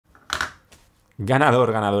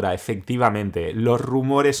Ganador, ganadora, efectivamente. Los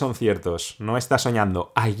rumores son ciertos. No estás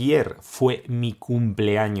soñando. Ayer fue mi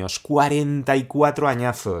cumpleaños. 44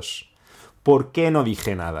 añazos. ¿Por qué no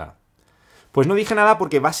dije nada? Pues no dije nada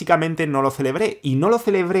porque básicamente no lo celebré. Y no lo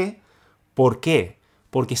celebré, ¿por qué?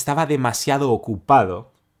 Porque estaba demasiado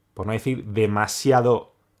ocupado, por no decir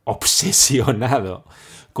demasiado obsesionado,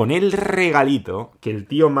 con el regalito que el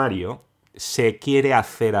tío Mario se quiere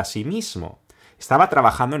hacer a sí mismo. Estaba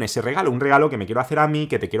trabajando en ese regalo, un regalo que me quiero hacer a mí,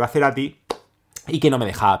 que te quiero hacer a ti, y que no me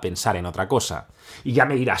dejaba pensar en otra cosa. Y ya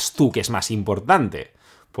me dirás tú qué es más importante.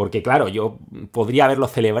 Porque claro, yo podría haberlo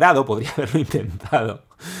celebrado, podría haberlo intentado,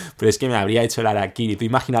 pero es que me habría hecho el harakiri. Tú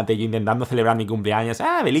imagínate yo intentando celebrar mi cumpleaños,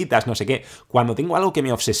 velitas, no sé qué, cuando tengo algo que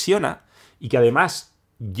me obsesiona y que además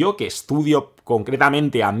yo que estudio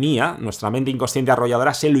concretamente a Mía, nuestra mente inconsciente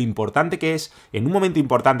arrolladora, sé lo importante que es, en un momento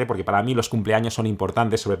importante, porque para mí los cumpleaños son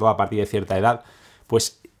importantes, sobre todo a partir de cierta edad,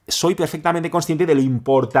 pues soy perfectamente consciente de lo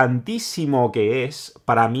importantísimo que es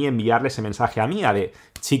para mí enviarle ese mensaje a Mía de,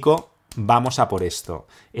 chico, vamos a por esto.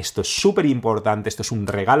 Esto es súper importante, esto es un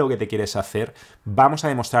regalo que te quieres hacer, vamos a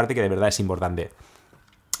demostrarte que de verdad es importante.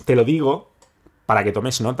 Te lo digo para que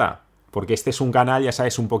tomes nota, porque este es un canal, ya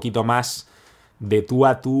sabes, un poquito más de tú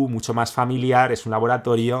a tú, mucho más familiar, es un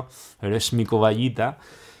laboratorio, eres mi coballita,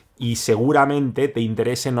 y seguramente te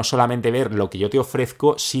interese no solamente ver lo que yo te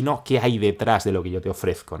ofrezco, sino qué hay detrás de lo que yo te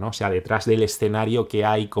ofrezco, ¿no? O sea, detrás del escenario, qué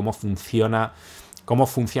hay, cómo funciona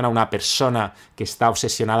una persona que está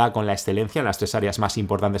obsesionada con la excelencia en las 3 áreas más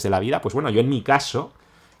importantes de la vida. Pues bueno, yo en mi caso,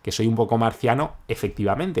 que soy un poco marciano,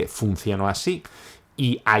 efectivamente, funcionó así.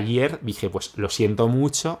 Y ayer dije, pues lo siento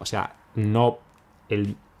mucho, o sea, no,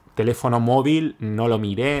 el teléfono móvil no lo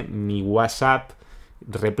miré, mi WhatsApp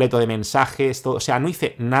repleto de mensajes, todo, o sea, no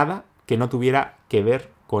hice nada que no tuviera que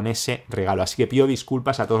ver con ese regalo. Así que pido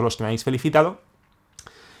disculpas a todos los que me habéis felicitado.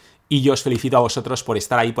 Y yo os felicito a vosotros por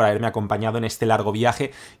estar ahí, por haberme acompañado en este largo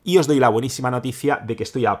viaje. Y os doy la buenísima noticia de que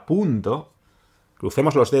estoy a punto,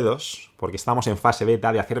 crucemos los dedos, porque estamos en fase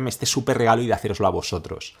beta, de hacerme este súper regalo y de hacéroslo a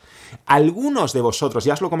vosotros. Algunos de vosotros,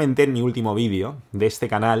 ya os lo comenté en mi último vídeo de este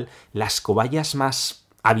canal, las cobayas más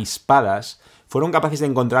avispadas fueron capaces de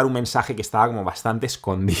encontrar un mensaje que estaba como bastante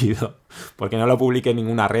escondido, porque no lo publiqué en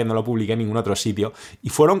ninguna red, no lo publiqué en ningún otro sitio, y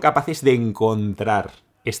fueron capaces de encontrar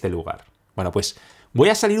este lugar. Bueno, pues voy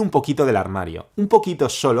a salir un poquito del armario, un poquito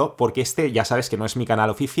solo, porque este ya sabes que no es mi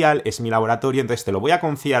canal oficial, es mi laboratorio, entonces te lo voy a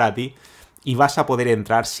confiar a ti y vas a poder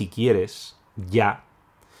entrar si quieres, ya,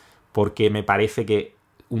 porque me parece que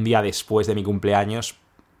un día después de mi cumpleaños,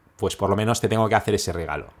 pues por lo menos te tengo que hacer ese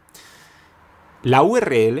regalo. La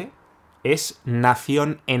URL es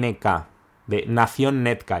Nación NK, de Nación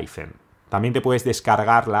Netkaizen. También te puedes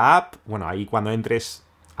descargar la app, bueno, ahí cuando entres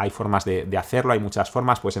hay formas de hacerlo, hay muchas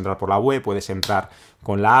formas, puedes entrar por la web, puedes entrar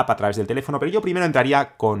con la app a través del teléfono, pero yo primero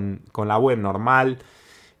entraría con la web normal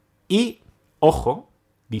y, ojo,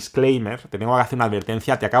 disclaimer, te tengo que hacer una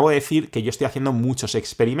advertencia, te acabo de decir que yo estoy haciendo muchos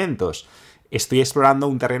experimentos, estoy explorando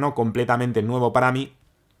un terreno completamente nuevo para mí,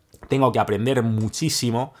 tengo que aprender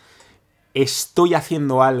muchísimo, estoy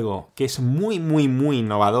haciendo algo que es muy, muy, muy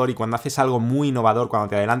innovador y cuando haces algo muy innovador, cuando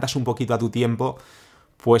te adelantas un poquito a tu tiempo,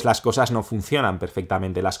 pues las cosas no funcionan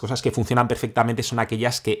perfectamente. Las cosas que funcionan perfectamente son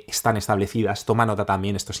aquellas que están establecidas. Toma nota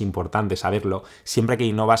también, esto es importante saberlo. Siempre que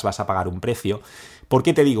innovas vas a pagar un precio. ¿Por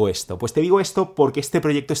qué te digo esto? Pues te digo esto porque este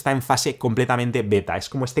proyecto está en fase completamente beta. Es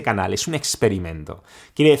como este canal, es un experimento.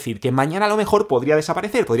 Quiere decir que mañana a lo mejor podría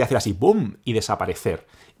desaparecer, podría hacer así, ¡boom!, y desaparecer.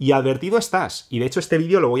 Y advertido estás. Y de hecho este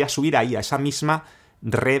vídeo lo voy a subir ahí, a esa misma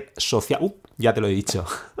red social. Ya te lo he dicho.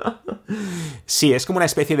 Sí, es como una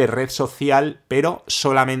especie de red social, pero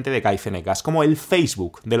solamente de kaizenecas. Como el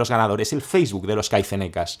Facebook de los ganadores, el Facebook de los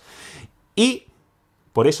kaizenecas. Y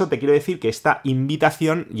por eso te quiero decir que esta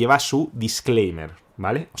invitación lleva su disclaimer,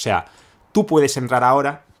 ¿vale? O sea, tú puedes entrar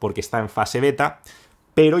ahora porque está en fase beta,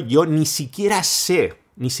 pero yo ni siquiera sé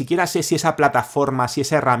si esa plataforma, si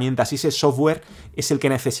esa herramienta, si ese software es el que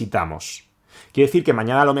necesitamos. Quiere decir que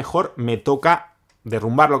mañana a lo mejor me toca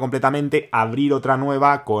derrumbarlo completamente, abrir otra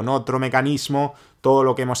nueva con otro mecanismo, todo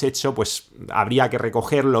lo que hemos hecho, pues habría que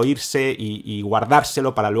recogerlo, irse y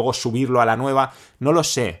guardárselo para luego subirlo a la nueva, no lo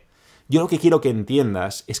sé. Yo lo que quiero que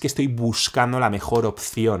entiendas es que estoy buscando la mejor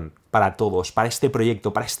opción para todos, para este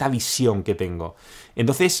proyecto, para esta visión que tengo.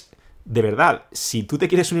 Entonces, de verdad, si tú te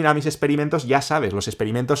quieres unir a mis experimentos, ya sabes, los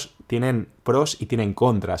experimentos tienen pros y tienen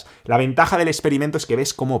contras. La ventaja del experimento es que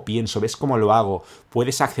ves cómo pienso, ves cómo lo hago,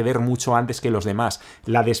 puedes acceder mucho antes que los demás.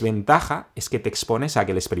 La desventaja es que te expones a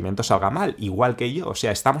que el experimento salga mal, igual que yo. O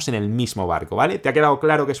sea, estamos en el mismo barco, ¿vale? ¿Te ha quedado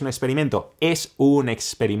claro que es un experimento? Es un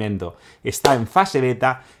experimento. Está en fase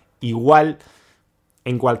beta, igual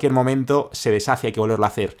en cualquier momento se deshace, hay que volverlo a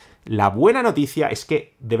hacer. La buena noticia es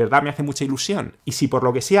que de verdad me hace mucha ilusión. Y si por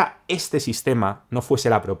lo que sea este sistema no fuese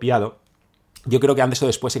el apropiado, yo creo que antes o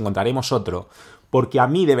después encontraremos otro. Porque a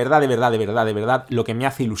mí de verdad, lo que me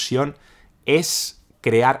hace ilusión es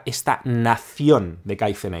crear esta nación de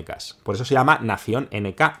kaizenecas. Por eso se llama Nación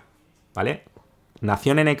NK, ¿vale?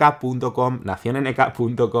 nacionnk.com.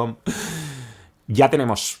 Ya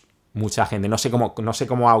tenemos mucha gente, no sé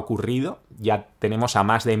cómo ha ocurrido, ya tenemos a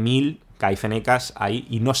más de 1000 kaizenecas ahí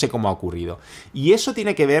y no sé cómo ha ocurrido. Y eso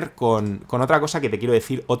tiene que ver con otra cosa que te quiero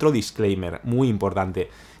decir, otro disclaimer muy importante.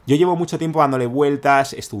 Yo llevo mucho tiempo dándole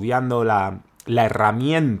vueltas, estudiando la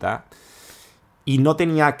herramienta y no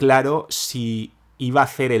tenía claro si iba a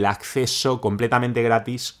hacer el acceso completamente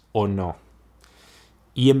gratis o no.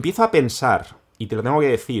 Y empiezo a pensar, y te lo tengo que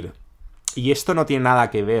decir, y esto no tiene nada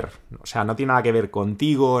que ver, o sea, no tiene nada que ver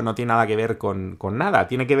contigo, no tiene nada que ver con nada,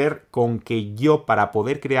 tiene que ver con que yo, para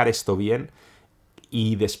poder crear esto bien,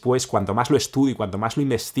 y después, cuanto más lo estudio y cuanto más lo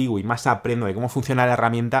investigo y más aprendo de cómo funciona la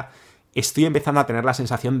herramienta, estoy empezando a tener la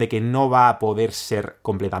sensación de que no va a poder ser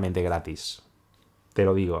completamente gratis. Te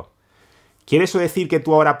lo digo. ¿Quiere eso decir que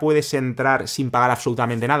tú ahora puedes entrar sin pagar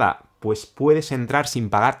absolutamente nada? Pues puedes entrar sin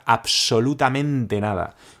pagar absolutamente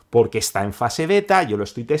nada. Porque está en fase beta, yo lo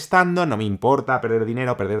estoy testando, no me importa perder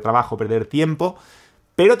dinero, perder trabajo, perder tiempo,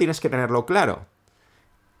 pero tienes que tenerlo claro.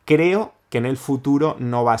 Creo que en el futuro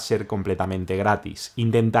no va a ser completamente gratis.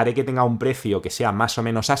 Intentaré que tenga un precio que sea más o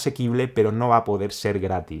menos asequible, pero no va a poder ser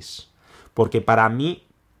gratis. Porque para mí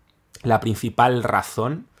la principal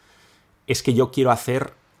razón es que yo quiero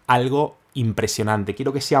hacer algo impresionante.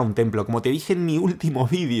 Quiero que sea un templo. Como te dije en mi último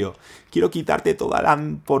vídeo, quiero quitarte toda la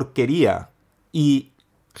porquería y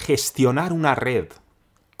gestionar una red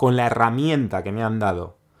con la herramienta que me han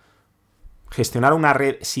dado. Gestionar una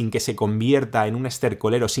red sin que se convierta en un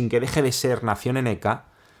estercolero, sin que deje de ser Nación NK,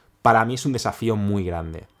 para mí es un desafío muy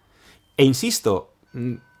grande. E insisto,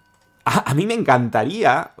 a mí me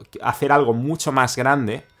encantaría hacer algo mucho más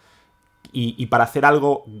grande y para hacer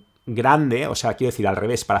algo grande, o sea, quiero decir al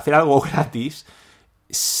revés, para hacer algo gratis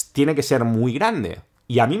tiene que ser muy grande.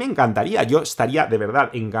 Y a mí me encantaría, yo estaría de verdad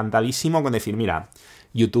encantadísimo con decir, mira,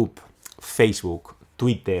 YouTube, Facebook,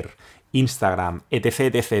 Twitter, Instagram,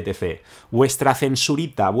 etc, etc, etc. Vuestra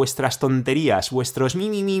censurita, vuestras tonterías, vuestros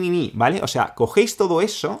 ¿vale? O sea, cogéis todo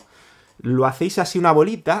eso, lo hacéis así una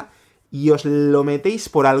bolita y os lo metéis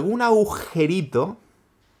por algún agujerito.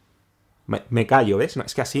 Me callo, ¿ves? No,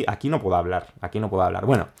 es que así, aquí no puedo hablar.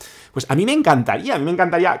 Bueno, pues a mí me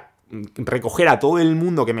encantaría recoger a todo el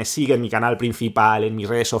mundo que me sigue en mi canal principal, en mis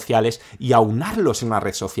redes sociales, y aunarlos en una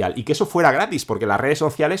red social. Y que eso fuera gratis, porque las redes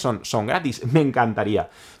sociales son gratis. Me encantaría.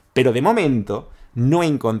 Pero de momento no he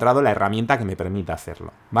encontrado la herramienta que me permita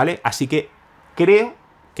hacerlo, ¿vale? Así que creo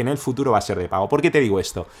que en el futuro va a ser de pago. ¿Por qué te digo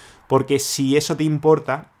esto? Porque si eso te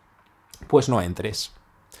importa, pues no entres.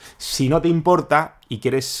 Si no te importa y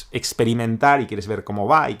quieres experimentar y quieres ver cómo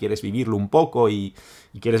va y quieres vivirlo un poco y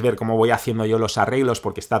quieres ver cómo voy haciendo yo los arreglos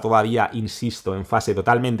porque está todavía, insisto, en fase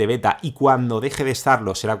totalmente beta y cuando deje de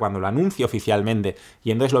estarlo será cuando lo anuncie oficialmente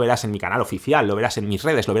y entonces lo verás en mi canal oficial, lo verás en mis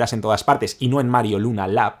redes, lo verás en todas partes y no en Mario Luna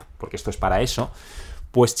Lab, porque esto es para eso,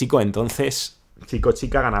 pues chico,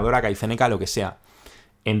 chica, ganadora, kaizeneka, lo que sea.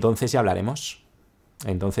 Entonces ya hablaremos.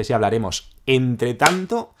 Entre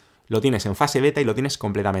tanto, lo tienes en fase beta y lo tienes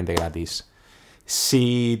completamente gratis.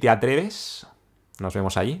 Si te atreves, nos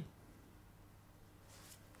vemos allí.